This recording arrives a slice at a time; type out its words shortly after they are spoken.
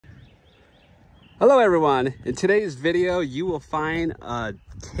Hello everyone, in today's video you will find a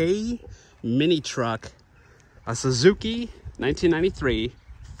K mini truck, a Suzuki 1993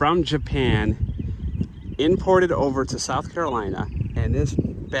 from Japan, imported over to South Carolina, and this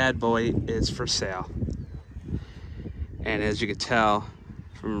bad boy is for sale. And as you can tell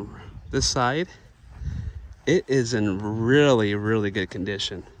from this side, it is in really good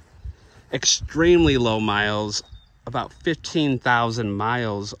condition. Extremely low miles, about 15,000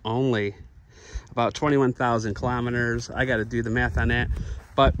 miles only. About 21,000 kilometers. I got to do the math on that,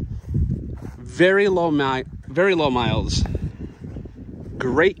 but very low miles,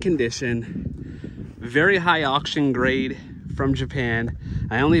 great condition, very high auction grade from Japan.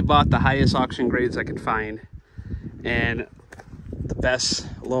 I only bought the highest auction grades I could find and the best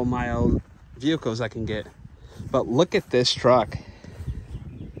low mile vehicles I can get. But look at this truck.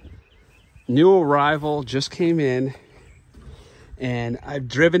 New arrival, just came in. And I've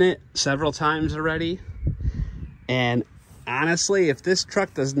driven it several times already. And honestly, if this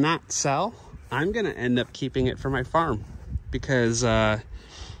truck does not sell, I'm gonna end up keeping it for my farm because it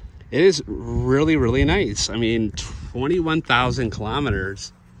is really nice. I mean, 21,000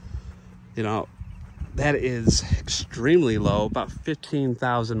 kilometers, you know, that is extremely low, about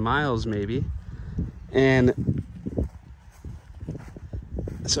 15,000 miles maybe. And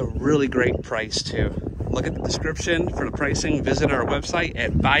it's a really great price too. Look at the description for the pricing. Visit our website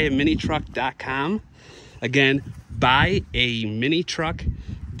at buyaminitruck.com. Again,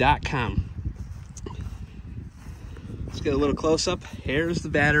 buyaminitruck.com. Let's get a little close up. Here's the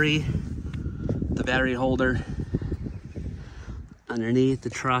battery holder underneath the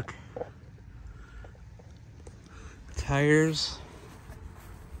truck. Tires,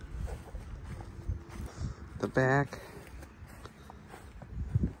 the back.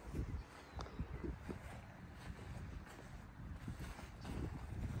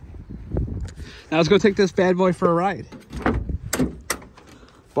 Now let's go take this bad boy for a ride.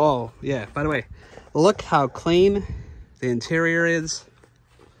 Oh, yeah, by the way, look how clean the interior is.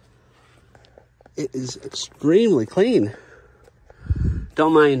 It is extremely clean.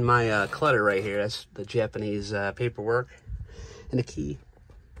 Don't mind my clutter right here. That's the Japanese paperwork and the key.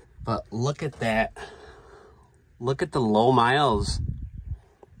 But look at that. Look at the low miles.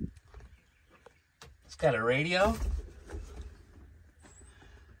 It's got a radio.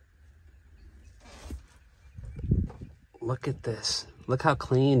 Look at this. Look how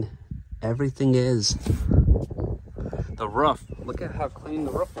clean everything is. The roof. Look at how clean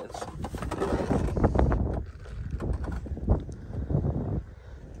the roof is.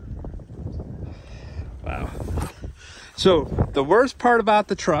 Wow. So the worst part about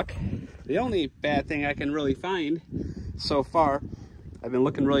the truck, the only bad thing I can really find so far, I've been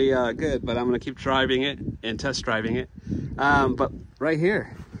looking really good, but I'm going to keep driving it and test driving it. But right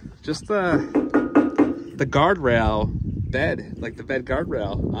here, just the guardrail bed, like the bed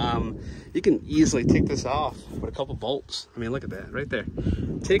guardrail. You can easily take this off with a couple bolts. I mean, look at that right there.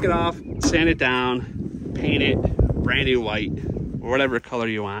 Take it off, sand it down, paint it brand new white or whatever color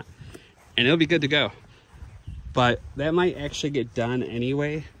you want, and it'll be good to go. But that might actually get done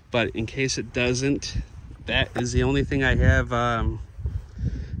anyway, but in case it doesn't, that is the only thing I have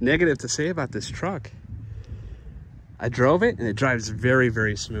negative to say about this truck. I drove it and it drives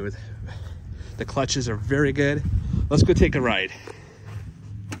very smooth. The clutches are very good. Let's go take a ride.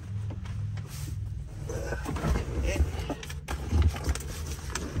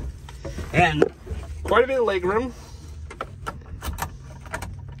 And quite a bit of leg room.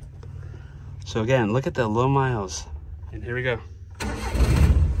 So again, look at the low miles. And here we go.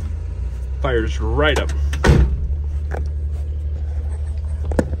 Fires right up.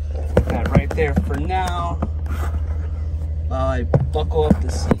 That right there for now, while I buckle up the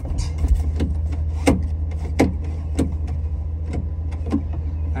seat.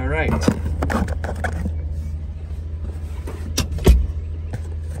 All right.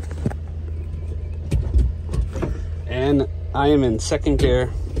 And I am in second gear.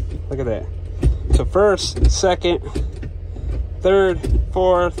 Look at that. So first, second, third,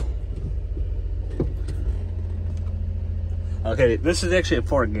 fourth. Okay, this is actually a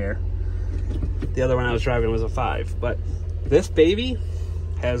 4th gear. The other one I was driving was a 5, but this baby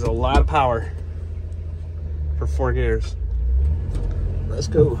has a lot of power for 4 gears. Let's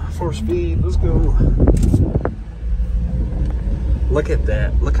go, 4 speed, let's go. Look at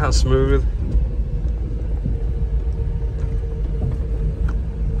that, look how smooth.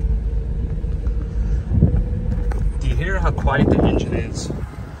 Do you hear how quiet the engine is?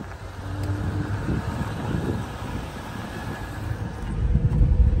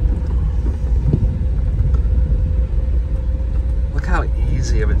 Look how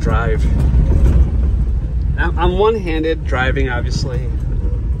easy of a drive. I'm one-handed driving, obviously.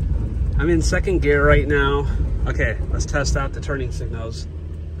 I'm in second gear right now. Okay, let's test out the turning signals.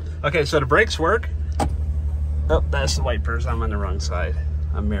 Okay, so the brakes work. Oh, that's the wipers. I'm on the wrong side.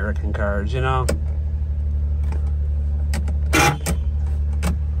 American cars, you know.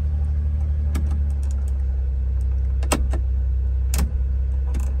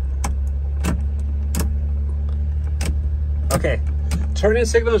 Okay, turning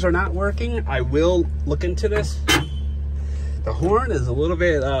signals are not working. I will look into this. The horn is a little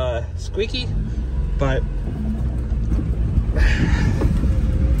bit squeaky, but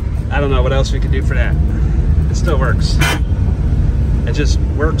I don't know what else we can do for that. It still works. It just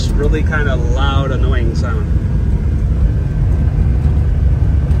works really kind of loud, annoying sound.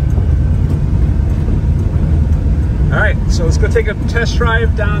 All right, so let's go take a test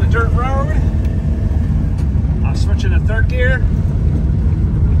drive down a dirt road. I'll switch into third gear.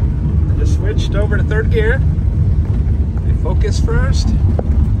 I just switched over to third gear. Focus first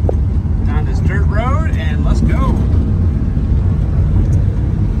down this dirt road and let's go.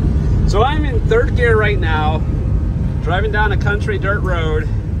 So I'm in third gear right now, driving down a country dirt road,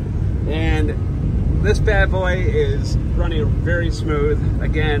 and this bad boy is running very smooth.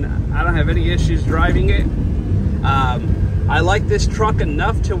 Again, I don't have any issues driving it. I like this truck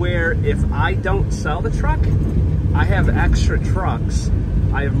enough to where if I don't sell the truck, I have extra trucks.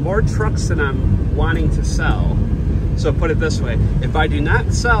 I have more trucks than I'm wanting to sell. So put it this way, if I do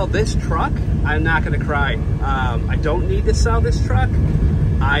not sell this truck, I'm not gonna cry. I don't need to sell this truck.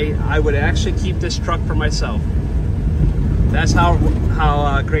 I would actually keep this truck for myself. That's how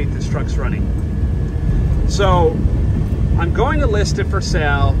great this truck's running. So I'm going to list it for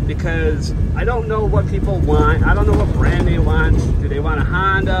sale because I don't know what people want. I don't know what brand they want. Do they want a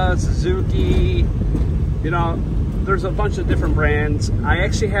Honda, Suzuki? You know, there's a bunch of different brands. I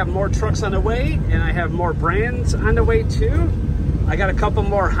actually have more trucks on the way, and I have more brands on the way too. I got a couple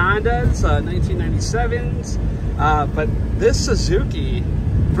more Hondas, 1997s, but this Suzuki,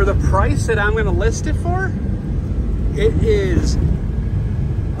 for the price that I'm gonna list it for, it is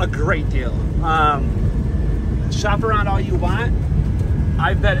a great deal. Shop around all you want.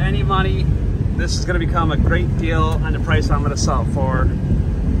 I bet any money this is gonna become a great deal on the price I'm gonna sell it for.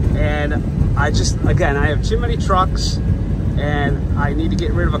 And again, I have too many trucks and I need to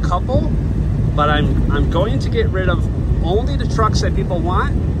get rid of a couple, but I'm going to get rid of only the trucks that people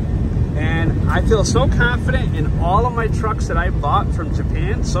want. And I feel so confident in all of my trucks that I bought from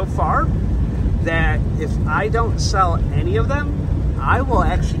Japan so far that if I don't sell any of them, I will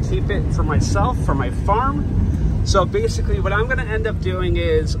actually keep it for myself, for my farm. So basically what I'm gonna end up doing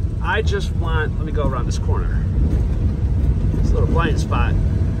is I just want, let me go around this corner. It's a little blind spot.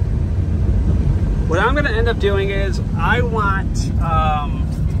 What I'm gonna end up doing is I want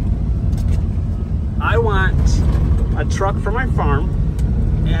a truck for my farm,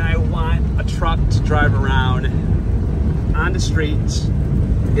 and I want a truck to drive around on the streets.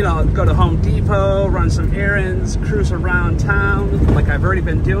 You know, go to Home Depot, run some errands, cruise around town like I've already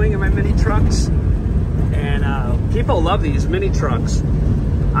been doing in my mini trucks. And people love these mini trucks.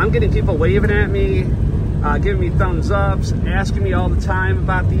 I'm getting people waving at me, giving me thumbs ups, asking me all the time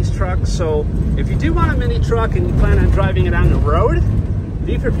about these trucks. So if you do want a mini truck and you plan on driving it on the road,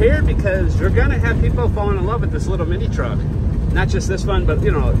 be prepared because you're gonna have people falling in love with this little mini truck. Not just this one, but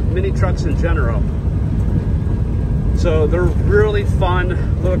you know, mini trucks in general. So they're really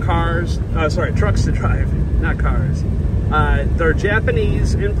fun little cars, sorry, trucks to drive, not cars. They're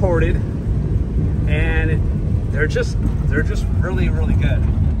Japanese imported, and they're just really, really good.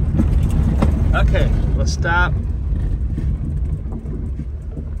 Okay, let's stop.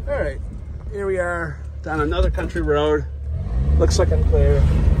 All right, here we are down another country road. Looks like I'm clear.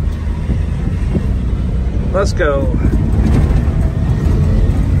 Let's go.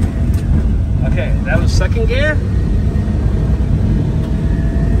 Okay, that was second gear.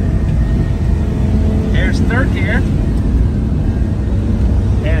 Here's third gear.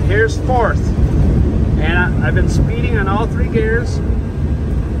 And here's fourth. And I've been speeding on all three gears.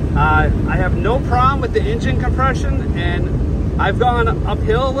 I have no problem with the engine compression, and I've gone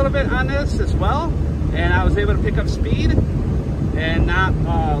uphill a little bit on this as well, and I was able to pick up speed and not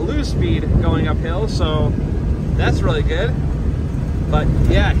lose speed going uphill, so that's really good. But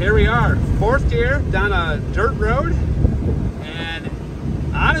yeah, here we are, fourth gear down a dirt road, and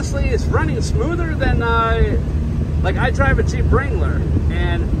honestly it's running smoother than like I drive a Jeep Wrangler,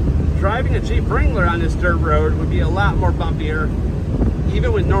 and driving a Jeep Wrangler on this dirt road would be a lot more bumpier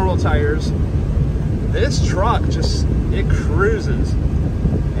even with normal tires. This truck just, it cruises,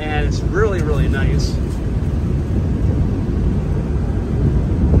 and it's really, really nice.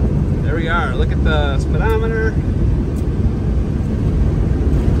 There we are. Look at the speedometer.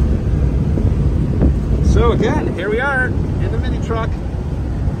 So again, here we are in the mini truck.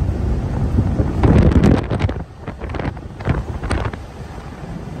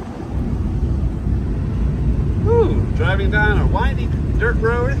 Woo, driving down a windy dirt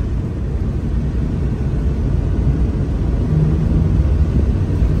road.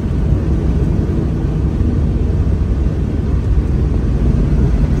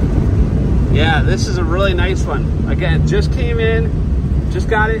 Yeah, this is a really nice one. Again, just came in, just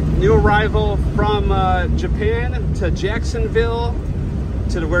got it, new arrival from Japan to Jacksonville,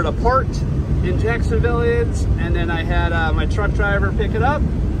 to where the port in Jacksonville is, and then I had my truck driver pick it up,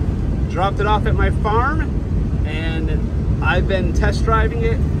 dropped it off at my farm, and I've been test driving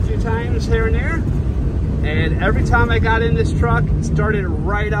it a few times here and there, and every time I got in this truck, it started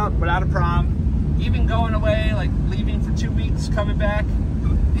right up without a problem. Even going away, like leaving for 2 weeks, coming back,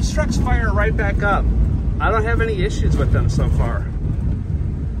 these trucks fire right back up. I don't have any issues with them so far.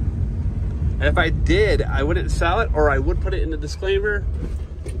 And if I did, I wouldn't sell it, or I would put it in the disclaimer.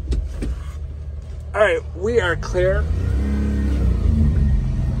 All right, we are clear.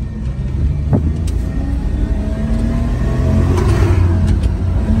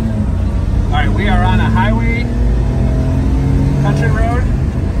 All right, we are on a highway, country road.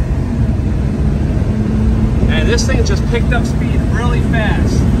 And this thing just picked up speed really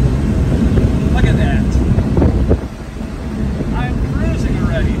fast. Look at that. I'm cruising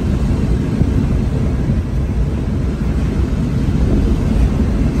already.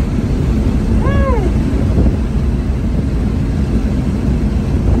 Woo!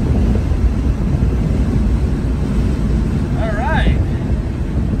 All right.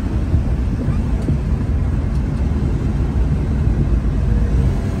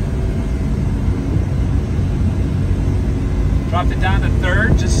 Dropped it down to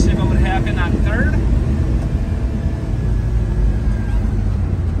third, just to see what would happen on third.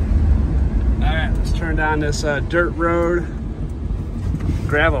 All right, let's turn down this dirt road,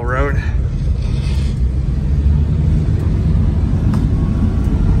 gravel road.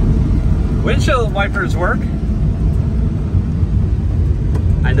 Windshield wipers work.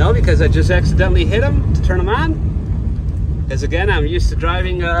 I know, because I just accidentally hit them to turn them on. Because again, I'm used to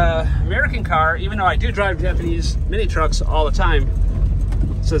driving an American car, even though I do drive Japanese mini trucks all the time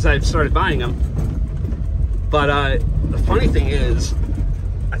since I've started buying them. But the funny thing is,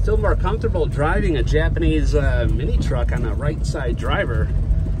 I feel more comfortable driving a Japanese mini truck on a right side driver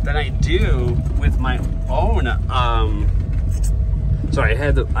than I do with my own. Sorry, I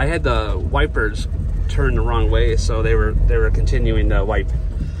had the wipers turned the wrong way, so they were continuing to wipe.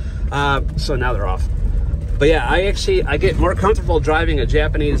 So now they're off. But yeah, I get more comfortable driving a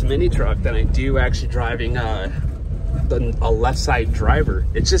Japanese mini truck than I do actually driving a left side driver.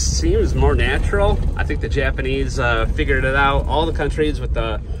 It just seems more natural. I think the Japanese figured it out. All the countries with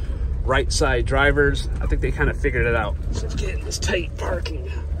the right side drivers, I think they kind of figured it out. So let's get in this tight parking.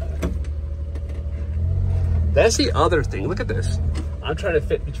 That's the other thing. Look at this. I'm trying to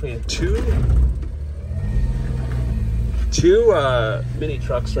fit between two mini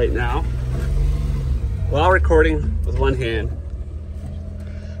trucks right now, while recording with one hand,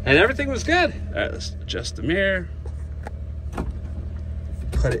 and everything was good. All right, let's adjust the mirror,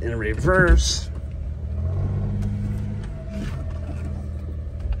 put it in reverse.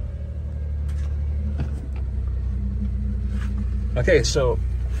 Okay, so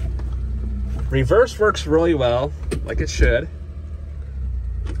reverse works really well, like it should.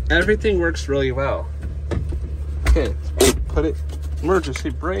 Everything works really well. Okay, put it,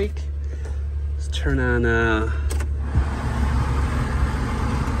 emergency brake. Turn on,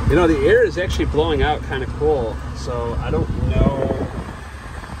 you know, the air is actually blowing out kind of cool, so I don't know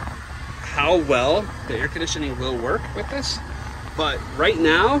how well the air conditioning will work with this, but right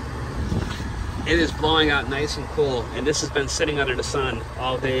now it is blowing out nice and cool, and this has been sitting under the sun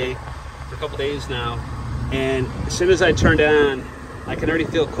all day for a couple days now, and as soon as I turned it on, I can already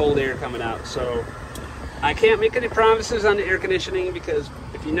feel cold air coming out. So I can't make any promises on the air conditioning, because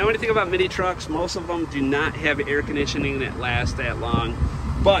if you know anything about mini trucks, most of them do not have air conditioning that lasts that long.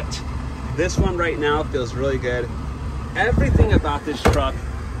 But this one right now feels really good. Everything about this truck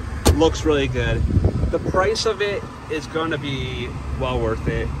looks really good. The price of it is going to be well worth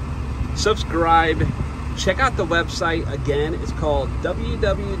it. Subscribe. Check out the website. Again, it's called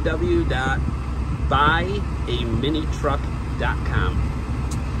www.buyaminitruck.com.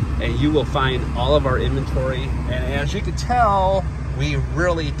 And you will find all of our inventory. And as you can tell, we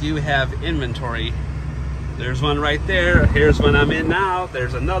really do have inventory. There's one right there. Here's one I'm in now.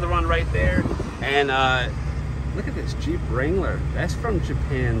 There's another one right there. And look at this Jeep Wrangler. That's from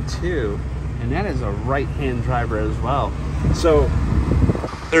Japan too. And that is a right-hand driver as well. So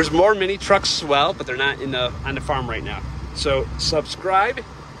there's more mini trucks as well, but they're not on the farm right now. So subscribe,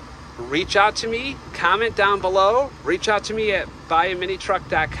 reach out to me, comment down below, reach out to me at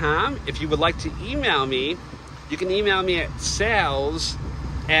buyaminitruck.com. If you would like to email me, you can email me at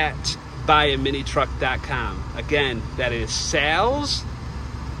sales@buyaminitruck.com. Again, that is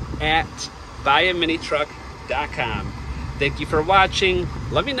sales@buyaminitruck.com. Thank you for watching.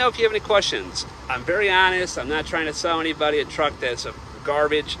 Let me know if you have any questions. I'm very honest. I'm not trying to sell anybody a truck that's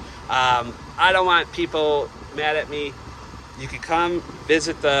garbage. I don't want people mad at me. You can come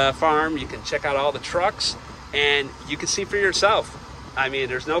visit the farm. You can check out all the trucks, and you can see for yourself. I mean,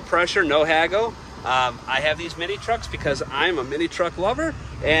 there's no pressure, no haggle. I have these mini trucks because I'm a mini truck lover,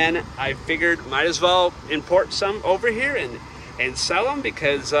 and I figured might as well import some over here and sell them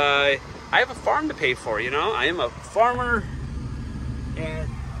because I have a farm to pay for, you know. I am a farmer, and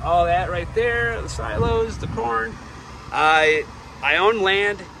all that right there, the silos, the corn. I own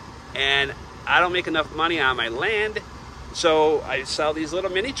land, and I don't make enough money on my land, so I sell these little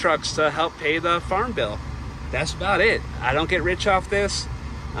mini trucks to help pay the farm bill. That's about it. I don't get rich off this.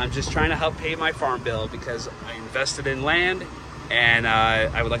 I'm just trying to help pay my farm bill because I invested in land, and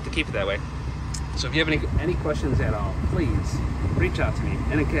I would like to keep it that way. So if you have any questions at all, please reach out to me.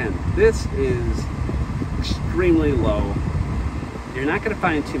 And again, this is extremely low. You're not going to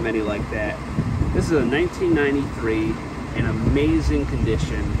find too many like that. This is a 1993 in amazing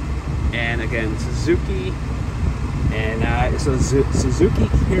condition, and again, Suzuki, and it's a Suzuki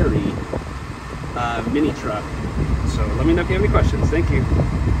Carry mini truck. So let me know if you have any questions. Thank you.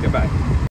 Goodbye.